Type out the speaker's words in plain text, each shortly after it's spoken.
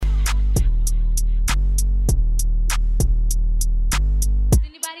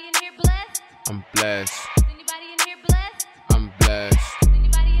blessed. Is anybody in here blessed? I'm blessed. Is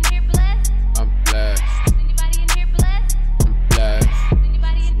anybody in here blessed? I'm blessed. Is anybody in here blessed? I'm blessed. Is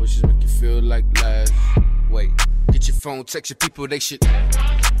anybody in Wishes make you feel like last. Wait, get your phone, text your people, they shit.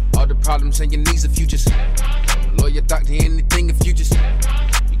 All the problems and your needs if you just lawyer, doctor, anything if you just.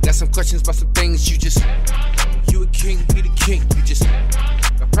 You got some questions about some things you just. You a king, be the king. You just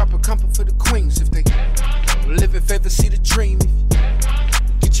got proper comfort for the queens if they live in favor, see the dream.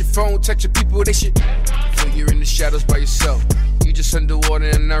 Get your phone, text your people, they shit. Feel you're in the shadows by yourself. You just underwater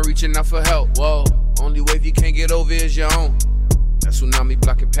and not reaching out for help. Whoa, only wave you can't get over is your own. That tsunami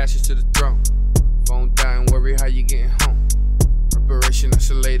blocking passage to the throne. Phone dying, worry how you getting home. Preparation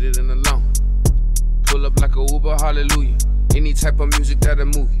isolated and alone. Pull up like a Uber, hallelujah. Any type of music that'll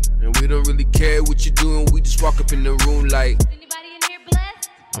move you. And we don't really care what you're doing, we just walk up in the room like. Is anybody in here blessed?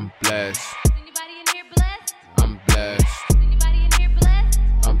 I'm blessed. Is anybody in here blessed? I'm blessed. Is anybody in here blessed?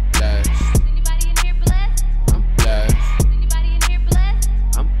 I'm blessed. Is anybody in here blessed? I'm blessed. Is anybody in here blessed?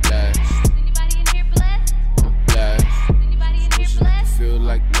 I'm blessed. Is anybody in here blessed? I'm blessed. Is anybody in here Wishes make you blessed? feel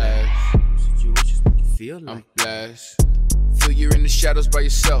like last. Wishes make you feel like I'm blessed. Feel you're in the shadows by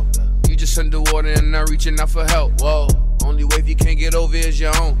yourself. You just underwater and not reaching out for help. Whoa, only wave you can't get over is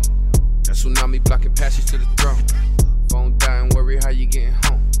your own. That tsunami blocking passage to the throne. Phone dying, worry how you getting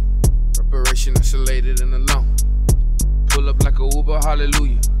home. Preparation isolated and alone. Pull up like a Uber,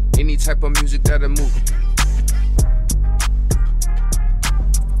 hallelujah. Any type of music that'll move you.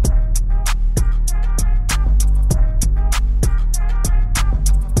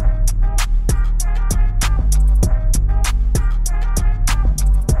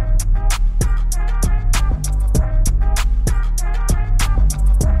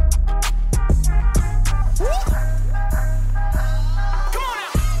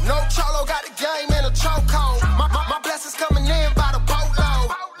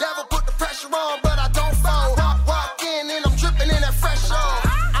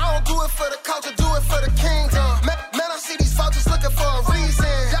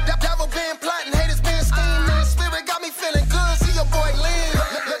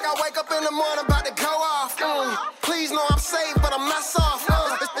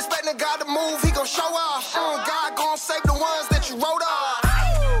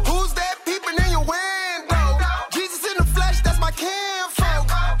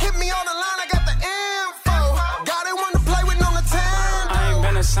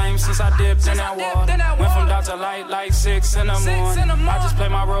 Like 6 in the morning. I just play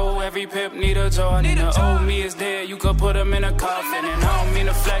my role, every pip need a Jordan. The old me is dead, you could put him in a coffin. And I don't mean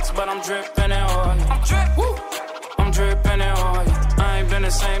to flex, but I'm dripping in oil. I'm dripping in oil. I ain't been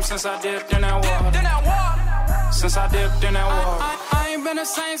the same since I dipped in that water. Since I dipped in that water. I ain't been the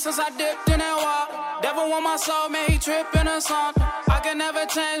same since I dipped in that water. Devil want my soul, man, he tripping or something. I can never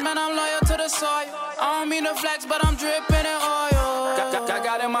change, man, I'm loyal to the soil. I don't mean to flex, but I'm dripping in oil.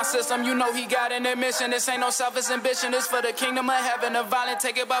 Got in my system, you know he got an admission. This ain't no selfish ambition, it's for the kingdom of heaven. The violent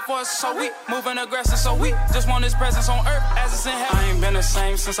take it by force, so we moving aggressive, so we just want his presence on earth as it's in heaven. I ain't been the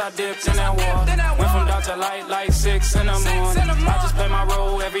same since I dipped in that water. Went from dark to light like 6 in the morning. I just play my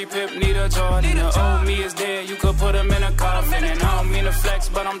role, every pip need a Jordan. The old me is dead, you could put him in a coffin. And I don't mean to flex,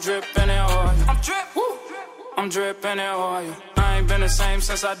 but I'm dripping in oil. I'm dripping in oil. I ain't been the same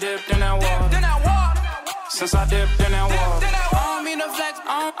since I dipped in that water. Since I dipped in that water. I don't mean to flex,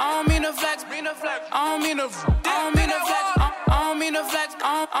 I don't mean to flex, I don't mean to flex, I don't mean to flex, I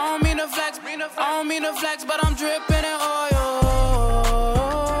don't mean to flex, I don't mean to flex, but I'm dripping in oil.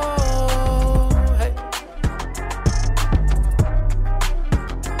 Hey.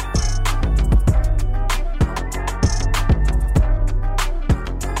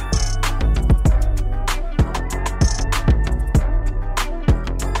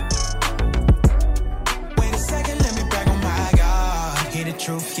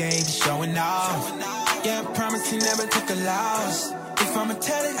 Truth, yeah, he be showing off. Yeah, I promise he never took a loss. If I'ma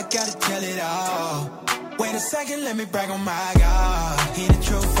tell it, I gotta tell it all. Wait a second, let me brag on my God. He the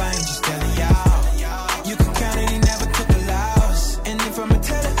truth, I ain't just telling y'all. You can count it, he never took a loss. And if I'ma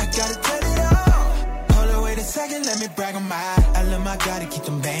tell it, I gotta tell it all. Hold on, wait a second, let me brag on my I love my God to keep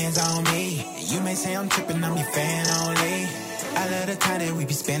them bands on me. And you may say I'm tripping, I'm your fan only. I love the time that we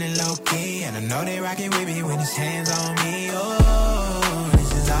be spending low-key. And I know they rockin' with me when his hands on me. Oh,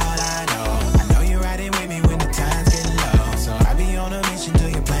 this is all I know. I know you're riding with me when the times get low. So I be on a mission to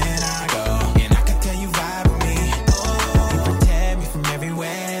your plan, I go. And I can tell you vibe with me. Oh, you protect me from every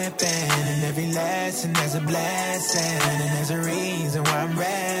weapon. And every lesson there's a blessing. And there's a reason why I'm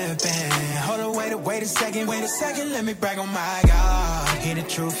rapping. Hold on, wait a second, let me brag on my God. Hear the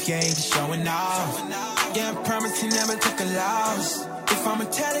truth, yeah, he be showing off. Yeah, I promise he never took a loss. If I'ma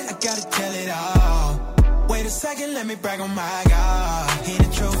tell it, I gotta tell it all. Wait a second, let me brag on my God. He the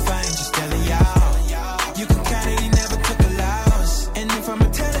truth, I ain't just telling y'all. You can count it, he never took a loss. And if I'ma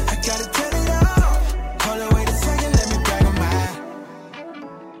tell it, I gotta tell it all. Hold on, wait a second, let me brag on my.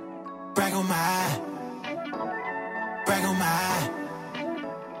 Brag on my. Brag on my.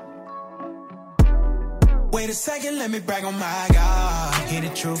 Wait a second, let me brag on my God. Hear the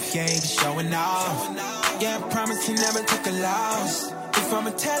truth, yeah, he be showing off. Yeah, I promise he never took a loss. If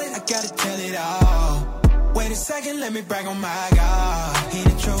I'ma tell it, I gotta tell it all. Wait a second, let me brag on my God. Hear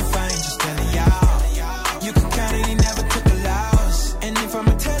the truth, I ain't just telling y'all. You can count it, he never took a loss. And if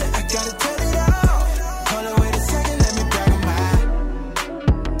I'ma tell it, I gotta tell it all. Hold on, wait a second, let me brag on my.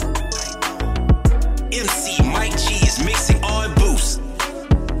 MC Mike G is mixing all boost.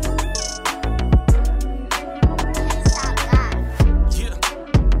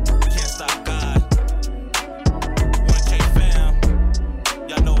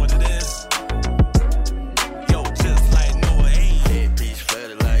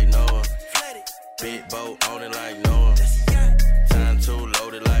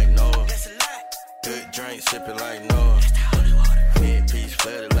 Sipping like Noah. Big piece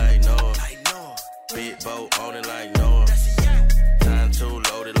flooded like Noah. Big boat on it like Noah. Time too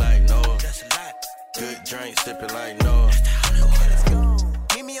loaded like Noah. Good drink sipping like Noah. Let's go.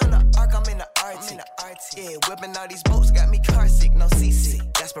 Meet me on the arc, I'm in the Arctic. Yeah, whipping all these boats, got me car sick, no seasick.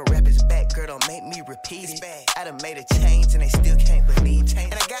 That's what rap is back, girl, don't make me repeat it. I done made a change and they still can't believe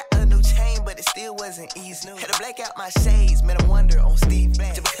change. And I got a new chain, but it still wasn't easy. Had to black out my shades, made a wonder on Steve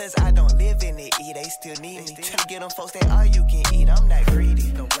Black. Just because I don't live in it, they still need me. Tryna get them folks that all you can eat, I'm not greedy.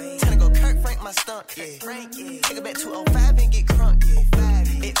 Tryna go Kirk Frank my stunt, yeah. Take it back to 05 and get crunk,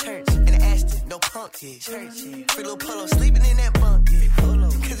 yeah. It church, and the Ashton, no punk, yeah. Free little Polo, sleeping in that bunk, yeah.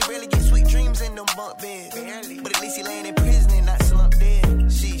 Cause he rarely get sweet dreams in them bunk beds. But at least he laying in prison and not slumped dead.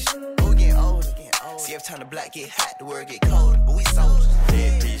 Sheesh, we getting older. See, every time the block get hot, the word get colder. But we soldiers.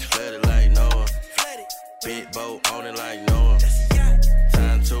 Big piece flooded like Noah. Big boat on it like Noah.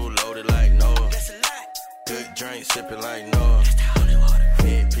 Time too loaded like Noah. Good drink sipping like Noah.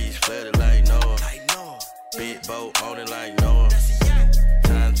 Big piece flooded like Noah. Big boat on it like Noah.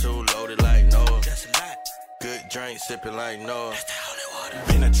 Time too loaded like Noah. Good drink sipping like Noah.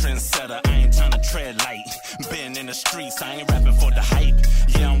 Been a trendsetter, I ain't tryna tread light. Been in the streets, I ain't rapping for the hype.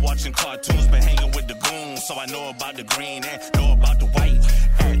 Yeah, I'm watching cartoons, been hanging with the goons. So I know about the green and know about the white.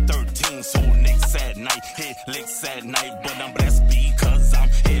 At 13, so nicks at night. Hit licks at night, but I'm blessed because I'm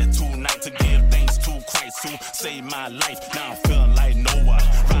here tonight to give thanks to Christ who saved my life. Now I'm feeling like Noah,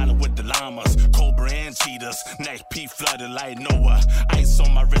 riding with the llamas, Cobra and cheetahs. Neck P flooded like Noah. Ice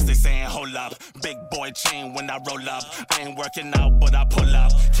on my wrist, they saying hold up. Big boy chain when I roll up. I ain't working out, but I pull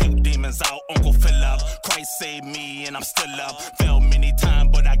up. Kick demons out, Uncle Philip. Christ saved me and I'm still up. Fell many times,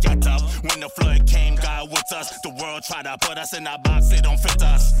 but I got up. When the flood came, God with us. The world tried to put us in a box, it don't fit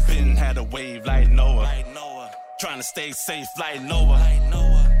us. Been had a wave like Noah. Trying to stay safe like Noah.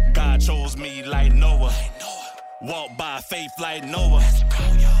 God chose me like Noah. Walk by faith like Noah.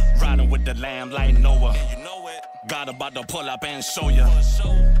 Riding with the lamb like Noah. God about to pull up and show ya.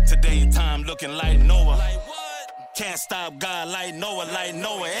 Today time looking like Noah. Can't stop God like Noah,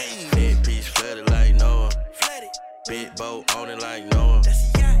 hey. Big piece flooded like Noah. Big boat on it like Noah.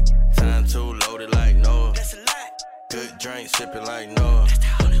 Time too loaded like Noah. Good drink sipping like Noah.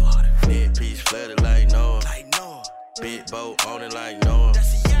 Big piece flooded like Noah. Big boat on it like Noah.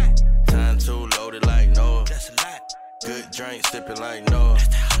 Time too loaded like Noah. Good drink sipping like Noah.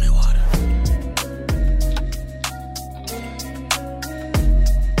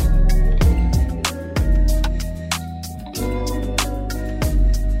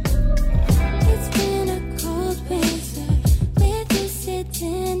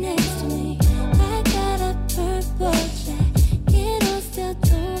 Next to me, I got a purple jacket on, still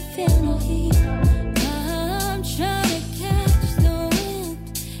don't feel no heat. I'm trying to catch the wind,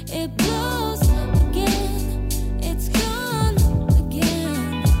 it blows again, it's gone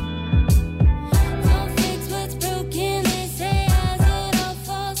again.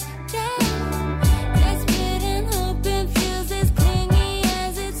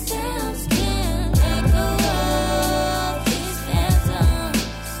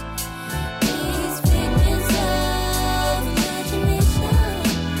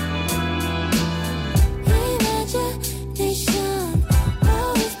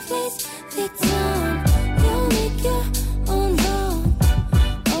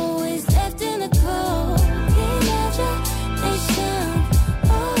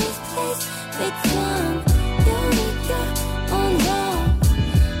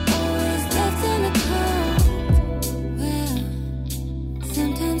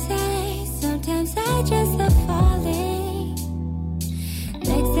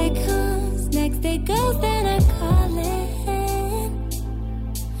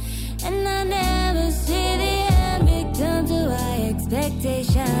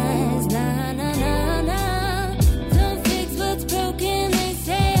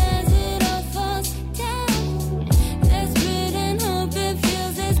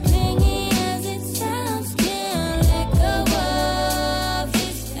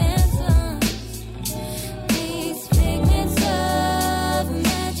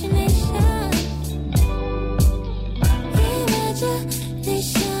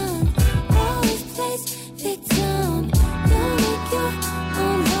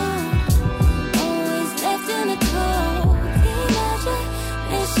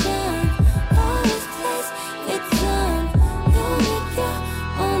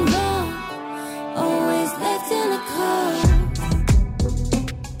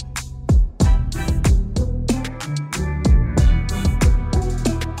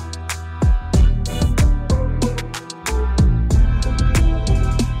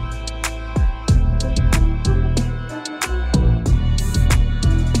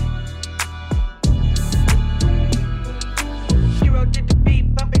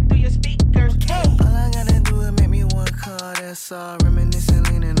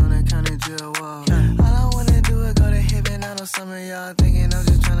 Reminiscing, leaning on that kind of jail wall. All I wanna do is go to heaven. I know some of y'all thinking I'm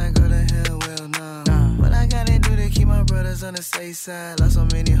just tryna go to hell. Well, no. What I gotta do to keep my brothers on the safe side? Lost so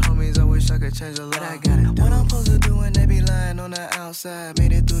many homies, I wish I could change a lot. What I gotta do. What I'm supposed to do when they be lying on the outside?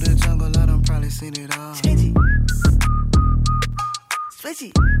 Made it through the jungle, I done probably seen it all. Change it. Switch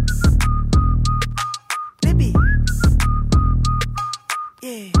it. Flip it.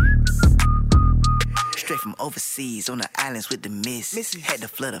 Yeah. Straight from overseas on the islands with the miss. Had to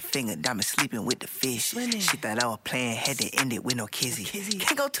flood a finger, diamond sleeping with the fish. She thought I was playing, had to end it with no kizzy.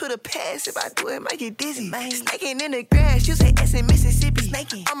 Can't go to the past, if I do it, might get dizzy. Snaking in the grass, you say S in Mississippi.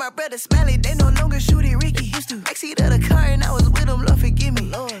 Snaking. All my brothers Smiley, they no longer shoot it Ricky. Used to backseat of the car and I was with him, Lord forgive me.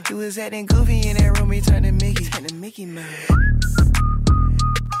 Lord. He was acting goofy in that room, he turned to Mickey. Turned to Mickey, man.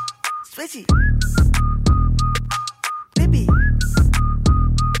 Switch it. Flip it.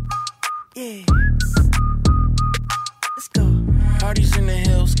 Yeah. Let's go. Parties in the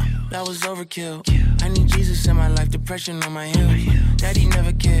hills, that was overkill. I need Jesus in my life, depression on my heels. Daddy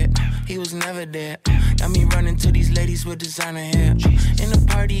never cared, he was never there. Got me running to these ladies with designer hair. In the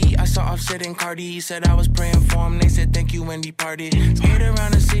party, I saw Offset and Cardi. Said I was praying for him, they said thank you when he partied. Skate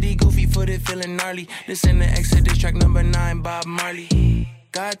around the city, goofy footed, feeling gnarly. Listen to Exodus track number 9, Bob Marley.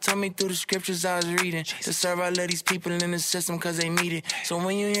 God told me through the scriptures I was reading to serve all of these people in the system cause they need it. So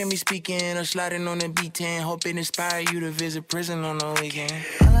when you hear me speaking or sliding on the B10, hope it inspire you to visit prison on the weekend.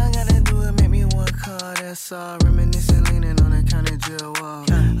 All I gotta do is make me one call, that's all. Reminiscing, leaning on that kind of jail wall.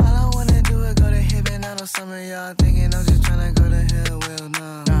 All I wanna do is go to heaven. I know some of y'all thinking I'm just tryna go to hell. Well,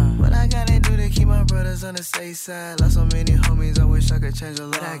 no. What I gotta do to keep my brothers on the safe side? Lost so many homies, I wish I could change a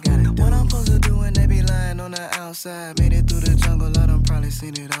lot. What I'm supposed to do when they be lying on the outside? Made it through the jungle, I done probably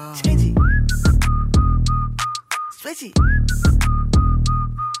seen it all. Change it. Switch it.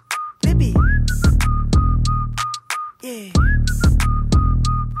 Flip it. Yeah.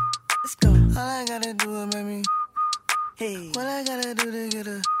 Let's go. All I gotta do is make me. Hey. What I gotta do to get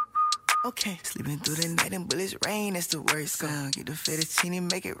a. Okay. Sleeping through the night and bullets rain, that's the worst sound. Get the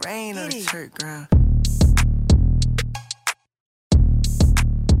fettuccine, make it rain on the church ground.